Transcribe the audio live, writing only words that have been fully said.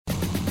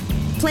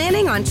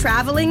Planning on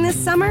traveling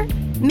this summer?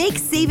 Make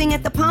saving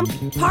at the pump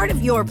part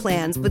of your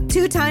plans with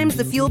 2 times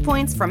the fuel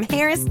points from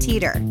Harris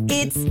Teeter.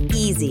 It's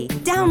easy.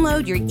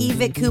 Download your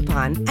eVic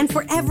coupon, and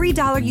for every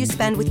dollar you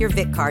spend with your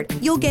Vic card,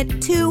 you'll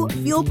get 2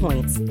 fuel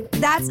points.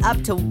 That's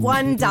up to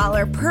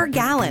 $1 per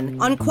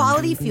gallon on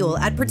quality fuel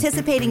at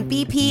participating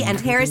BP and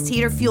Harris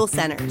Teeter fuel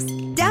centers.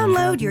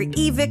 Download your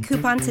eVic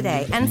coupon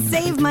today and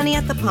save money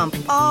at the pump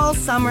all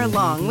summer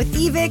long with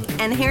eVic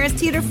and Harris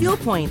Teeter fuel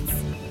points.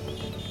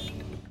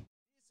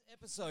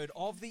 Episode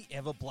of the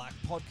Ever Black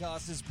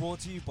podcast is brought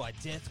to you by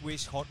Death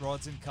Wish Hot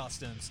Rods and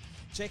Customs.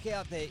 Check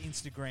out their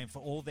Instagram for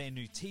all their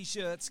new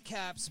t-shirts,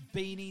 caps,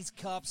 beanies,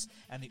 cups,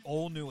 and the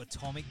all-new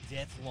Atomic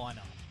Death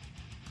lineup.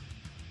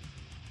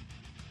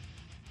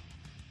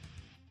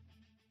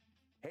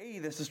 Hey,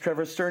 this is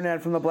Trevor Sternad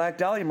from the Black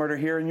Dahlia Murder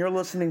here, and you're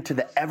listening to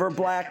the Ever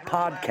Black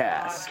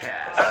podcast.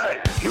 Hey,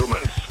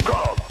 human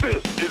skull,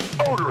 this is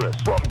odorous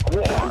from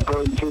Guam.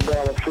 Going to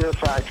Battle Fear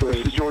Factory.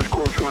 This is George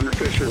Corsh Under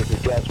Fisher. This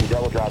is Gas from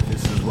Devil Drop.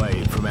 This is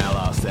Wade from Our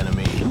Last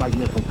Enemy. Mike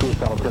Nick from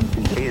Suicidal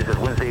Tendencies. Hey, this is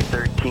Wednesday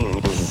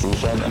 13. This is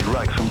Bruce Evans.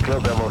 Rex from Kill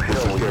Devil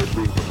Hill. This is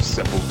Gary Lee from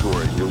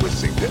Sepultura. You're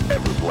listening to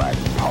Ever Black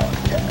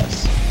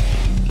podcast.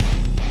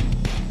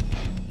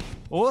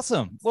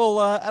 Awesome.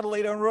 Well,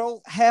 Adelaide and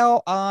Roll,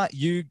 how are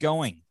you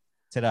going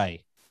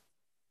today?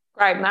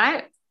 Great,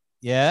 mate.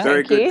 Yeah? Very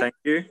Thank good, you. thank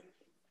you.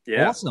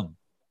 Yeah. Awesome.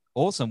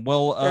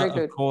 Well, Very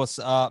good. of course,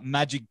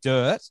 Magic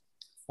Dirt,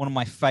 one of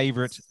my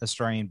favorite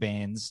Australian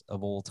bands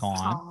of all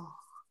time. Oh.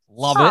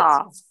 Love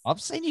it. I've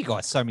seen you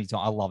guys so many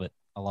times. I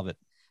love it.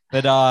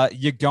 But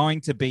you're going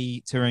to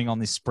be touring on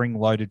this Spring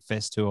Loaded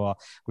Fest tour,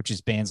 which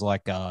is bands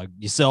like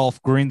yourself,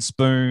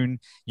 Grinspoon,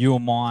 You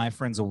and My,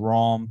 Friends of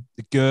Rom,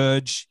 The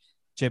Gurge,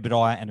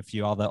 Jebediah, and a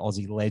few other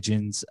Aussie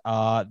legends.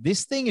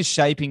 This thing is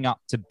shaping up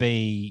to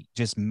be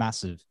just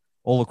massive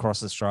all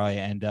across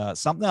Australia, and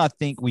something I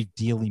think we've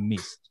dearly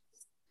missed.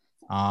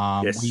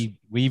 Yes.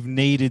 We've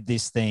needed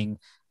this thing.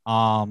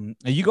 Are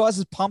you guys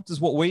as pumped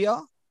as what we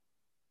are?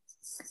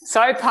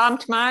 So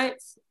pumped, mate.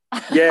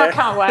 Yeah. I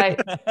can't wait.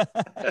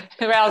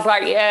 I was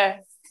like,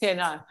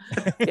 no.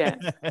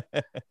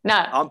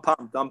 I'm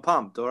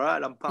pumped, all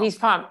right? I'm pumped. He's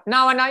pumped.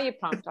 No, I know you're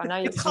pumped.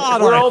 It's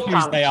hard We're on all a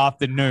pumped. Tuesday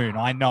afternoon.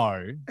 I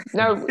know.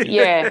 No,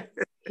 yeah.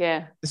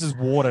 This is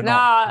water, No.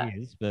 not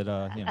tears, but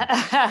you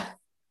know.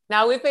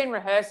 No, we've been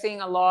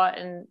rehearsing a lot,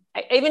 and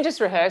even just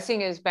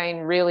rehearsing has been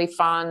really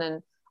fun.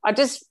 And I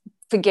just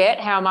forget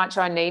how much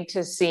I need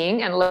to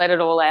sing and let it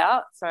all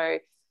out. So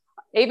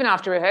even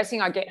after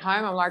rehearsing, I get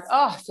home, I'm like,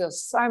 oh, it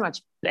feels so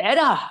much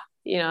better,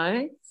 you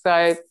know?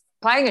 So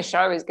playing a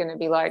show is going to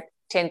be like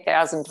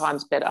 10,000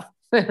 times better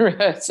than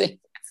rehearsing.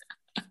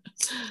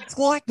 It's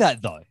like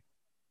that, though.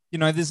 You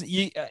know,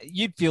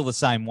 you'd feel the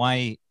same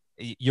way.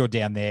 You're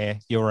down there,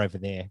 you're over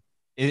there.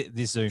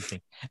 This Zoom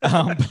thing.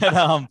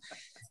 But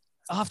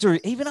after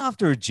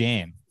a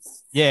jam,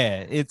 yeah,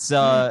 it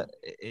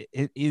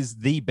is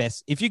the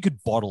best. If you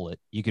could bottle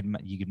it, you could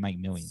make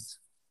millions.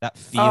 That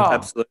feel,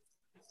 Absolutely.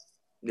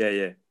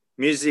 Yeah.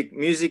 Music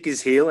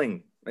is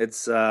healing.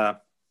 It's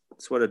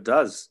what it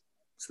does.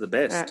 It's the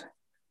best.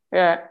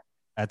 Yeah.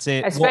 That's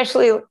it.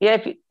 Especially, go.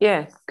 It's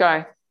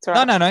all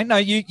right. No.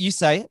 You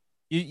say it.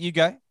 You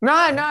go.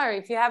 No.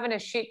 If you're having a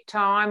shit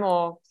time,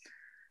 or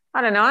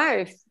I don't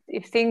know,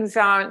 if things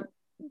aren't,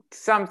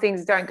 some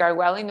things don't go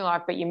well in your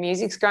life, but your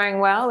music's going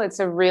well, it's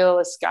a real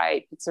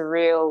escape. It's a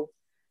real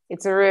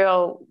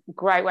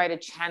great way to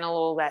channel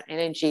all that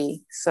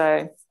energy.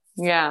 So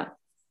yeah.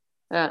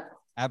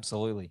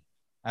 Absolutely.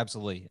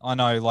 I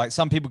know, like,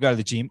 some people go to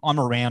the gym. I'm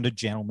a rounded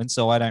gentleman,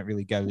 so I don't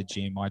really go to the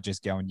gym. I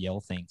just go and yell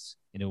things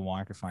into a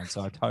microphone.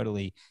 So I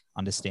totally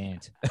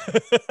understand.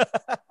 But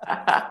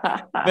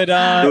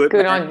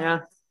good on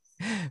you.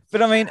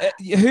 But I mean,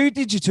 who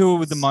did you tour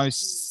with the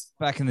most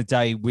back in the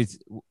day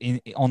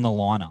on the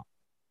lineup?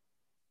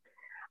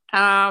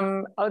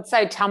 I would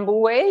say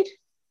Tumbleweed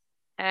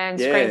and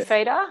Screen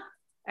Feeder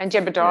and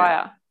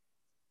Jebediah.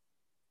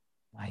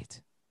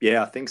 Mate.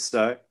 Yeah, I think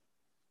so.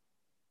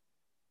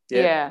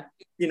 Yeah.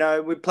 You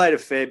know, we played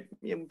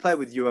we played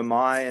with You and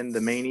My and the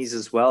Meanies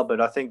as well, but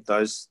I think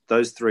those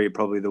three are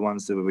probably the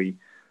ones that we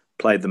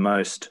played the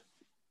most.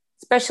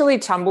 Especially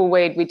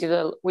Tumbleweed,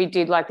 we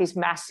did like this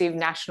massive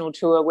national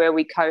tour where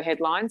we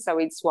co-headlined, so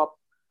we'd swap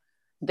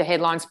the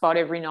headline spot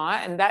every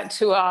night. And that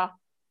tour,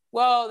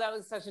 well, that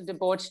was such a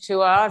debauch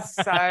tour.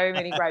 So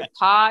many great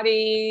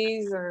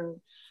parties and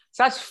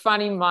such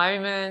funny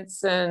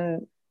moments,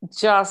 and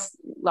just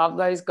love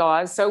those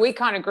guys. So we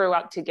kind of grew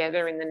up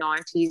together in the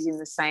 90s in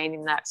the scene,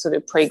 in that sort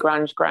of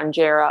pre-grunge, grunge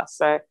era.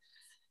 So,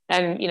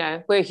 and, you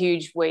know, we're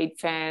huge Weed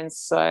fans.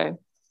 So,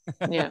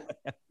 yeah.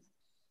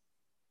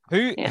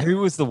 Who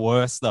was the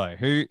worst, though?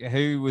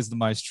 Who was the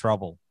most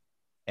trouble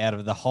out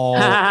of the whole?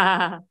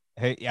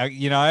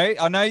 You know,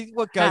 I know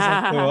what goes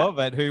on tour,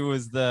 but who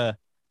was the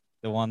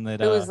one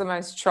that? Who was the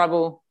most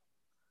trouble?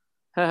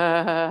 Who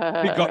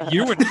got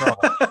you in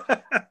trouble?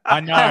 I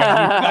know.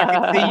 I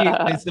can see you.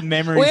 There's some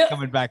memories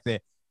coming back there.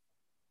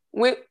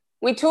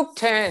 We took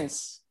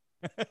turns.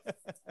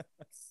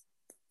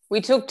 We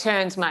took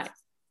turns, mate.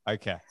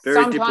 Okay.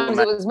 Sometimes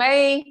it was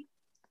me.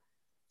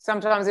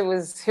 Sometimes it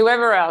was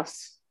whoever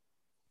else.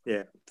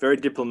 Yeah, very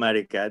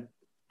diplomatic, Ad.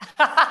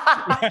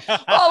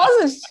 I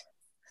wasn't.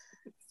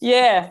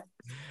 Yeah.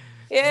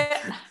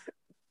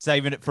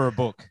 Saving it for a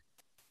book.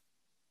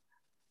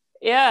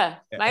 Yeah,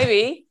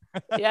 maybe.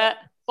 Yeah.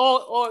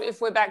 Or if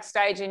we're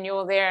backstage and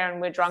you're there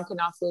and we're drunk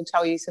enough, we'll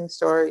tell you some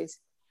stories.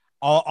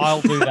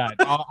 I'll do that.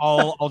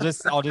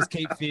 I'll just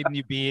keep feeding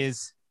you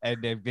beers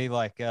and be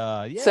like,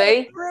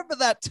 See? Remember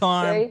that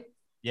time? See?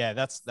 Yeah,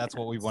 that's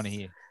what we want to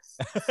hear.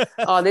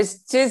 There's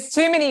just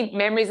too many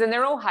memories and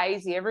they're all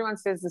hazy. Everyone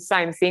says the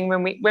same thing.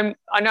 When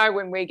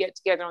we get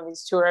together on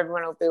this tour,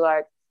 everyone will be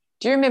like,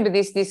 do you remember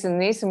this, this, and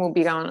this? And we'll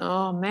be going,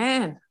 oh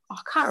man, I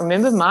can't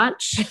remember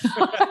much.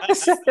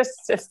 It's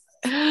just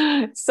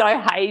so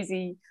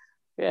hazy.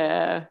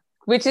 Yeah.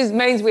 Which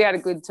means we had a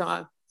good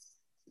time.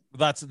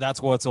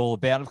 That's what it's all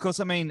about. Of course,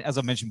 I mean, as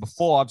I mentioned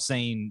before, I've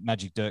seen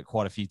Magic Dirt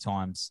quite a few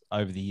times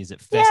over the years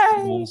at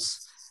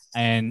festivals.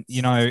 Yay. And,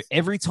 you know,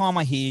 every time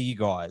I hear you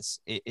guys,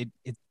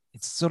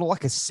 it's sort of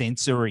like a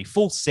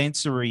full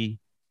sensory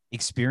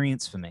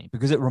experience for me,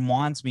 because it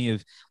reminds me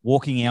of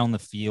walking out on the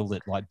field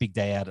at like Big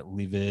Day Out at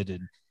Livid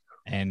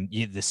and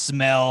the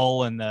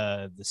smell and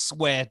the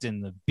sweat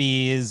and the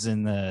beers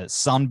and the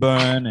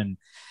sunburn. And,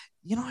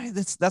 you know,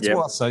 that's what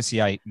I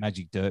associate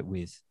Magic Dirt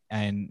with.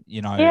 And,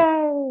 you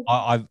know,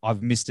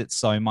 I've missed it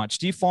so much.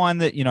 Do you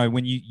find that, you know,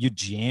 when you're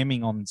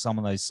jamming on some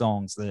of those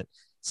songs, that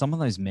some of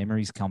those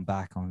memories come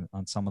back on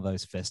some of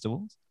those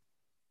festivals?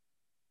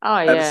 Oh,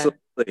 yeah.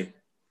 Absolutely.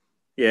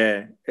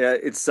 Yeah.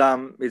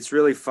 It's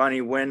really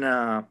funny when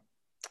at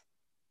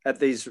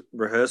these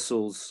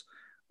rehearsals,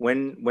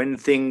 when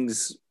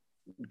things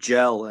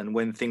gel and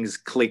when things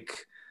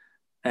click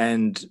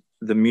and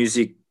the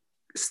music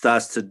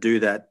starts to do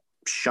that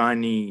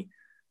shiny,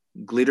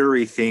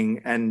 glittery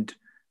thing, and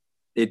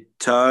it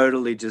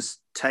totally just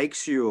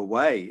takes you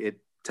away. It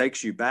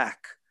takes you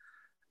back.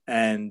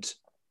 And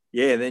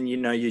yeah, then, you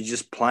know, you're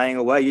just playing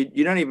away.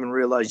 You don't even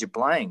realize you're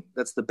playing.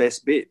 That's the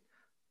best bit.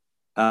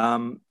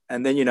 And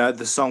then, you know,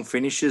 the song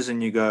finishes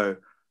and you go,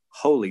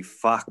 holy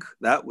fuck,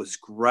 that was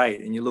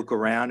great. And you look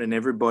around and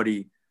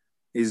everybody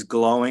is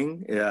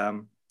glowing.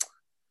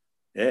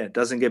 It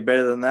doesn't get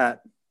better than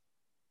that.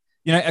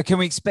 You know, can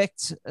we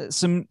expect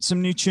some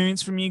new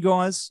tunes from you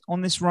guys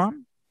on this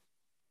run?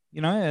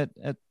 You know,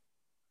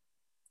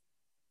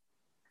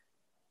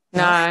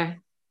 No.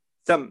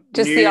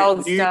 Just the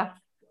old stuff.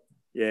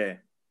 Yeah.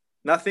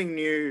 Nothing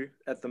new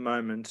at the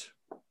moment.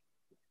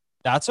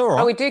 That's all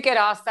right. Oh, we do get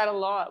asked that a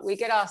lot.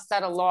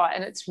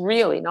 And it's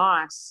really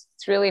nice.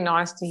 It's really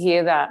nice to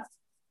hear that.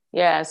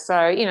 Yeah.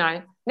 So, you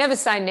know, never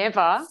say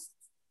never.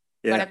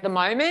 Yeah. But at the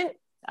moment,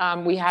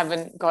 we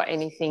haven't got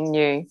anything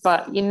new.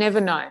 But you never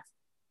know.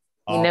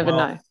 You never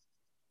know.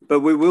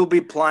 But we will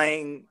be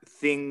playing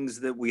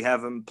things that we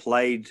haven't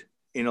played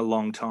in a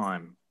long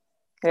time.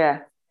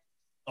 Yeah.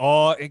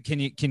 Oh, can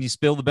you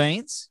spill the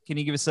beans? Can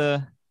you give us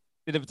a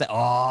bit of that?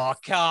 Oh,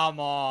 come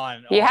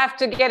on! You have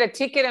to get a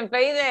ticket and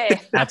be there.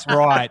 That's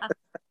right.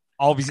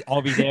 I'll be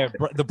there.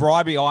 The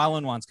Bribey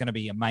Island one's going to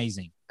be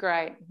amazing.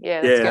 Great.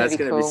 Yeah. That's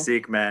going to cool. be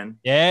sick, man.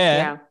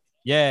 Yeah.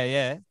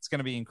 It's going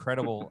to be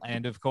incredible.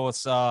 And of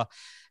course,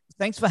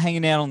 thanks for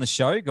hanging out on the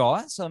show,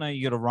 guys. I know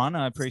you got to run.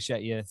 I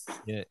appreciate you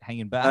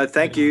hanging back.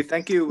 Thank you.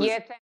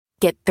 Yeah.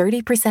 Get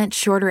 30%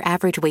 shorter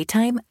average wait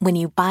time when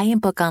you buy and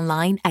book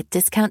online at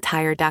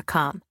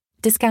DiscountTire.com.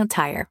 Discount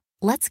Tire.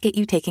 Let's get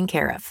you taken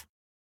care of.